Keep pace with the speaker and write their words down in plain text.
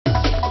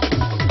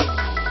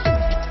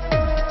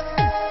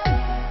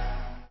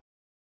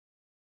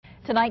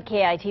Tonight,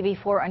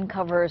 KITV4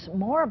 uncovers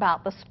more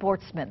about the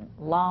sportsman,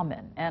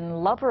 lawman,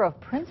 and lover of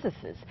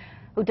princesses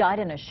who died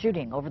in a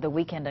shooting over the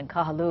weekend in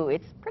Kahaluu.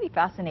 It's pretty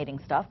fascinating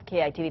stuff.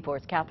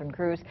 KITV4's Catherine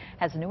Cruz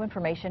has new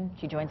information.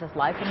 She joins us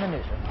live from the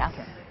newsroom.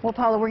 Catherine. Well,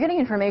 Paula, we're getting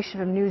information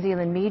from New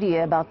Zealand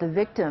media about the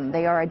victim.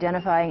 They are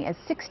identifying as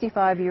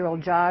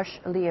 65-year-old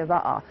Josh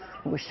Liava'a,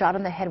 who was shot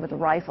in the head with a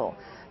rifle.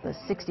 The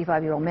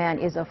 65-year-old man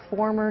is a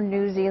former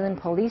New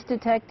Zealand police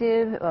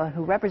detective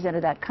who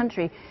represented that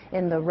country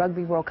in the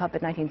Rugby World Cup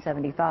in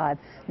 1975.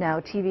 Now,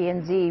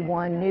 TVNZ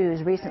One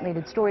News recently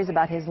did stories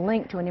about his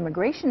link to an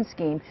immigration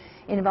scheme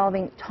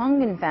involving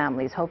Tongan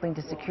families hoping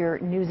to secure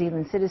New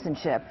Zealand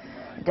citizenship.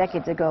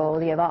 Decades ago,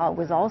 Liava'a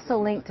was also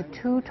linked to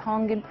two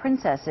Tongan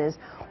princesses,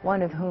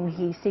 one of whom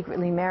he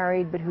secretly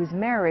married, but whose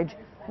marriage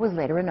was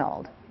later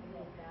annulled.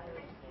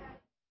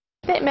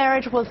 That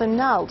marriage was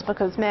annulled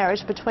because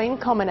marriage between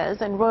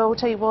commoners and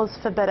royalty was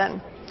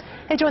forbidden.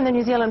 He joined the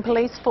New Zealand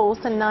Police Force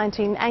in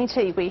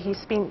 1980, where he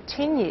spent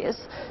 10 years,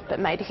 but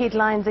made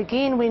headlines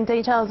again when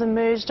details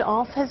emerged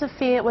of his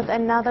affair with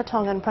another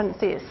Tongan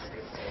princess.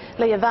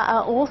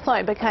 Liava'a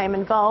also became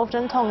involved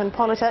in Tongan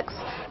politics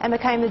and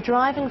became the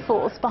driving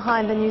force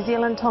behind the New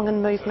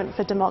Zealand-Tongan movement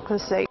for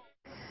democracy.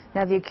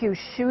 Now, the accused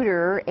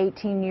shooter,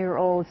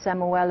 18-year-old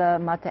Samuela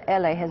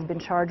Mataele, has been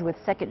charged with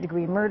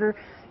second-degree murder,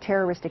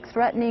 terroristic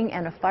threatening,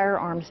 and a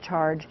firearms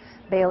charge.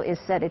 Bail is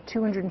set at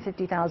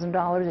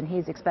 $250,000, and he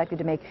is expected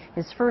to make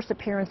his first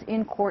appearance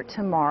in court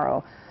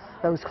tomorrow.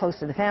 Those close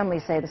to the family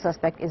say the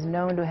suspect is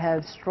known to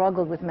have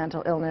struggled with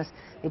mental illness.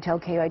 They tell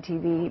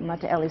KITV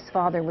Mataele's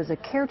father was a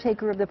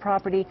caretaker of the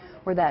property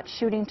where that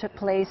shooting took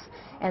place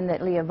and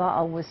that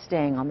Liava'a was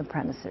staying on the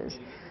premises.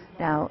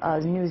 Now,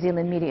 New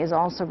Zealand media is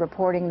also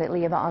reporting that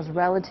Liava'a's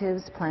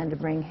relatives plan to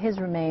bring his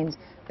remains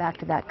back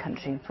to that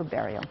country for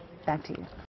burial. Back to you.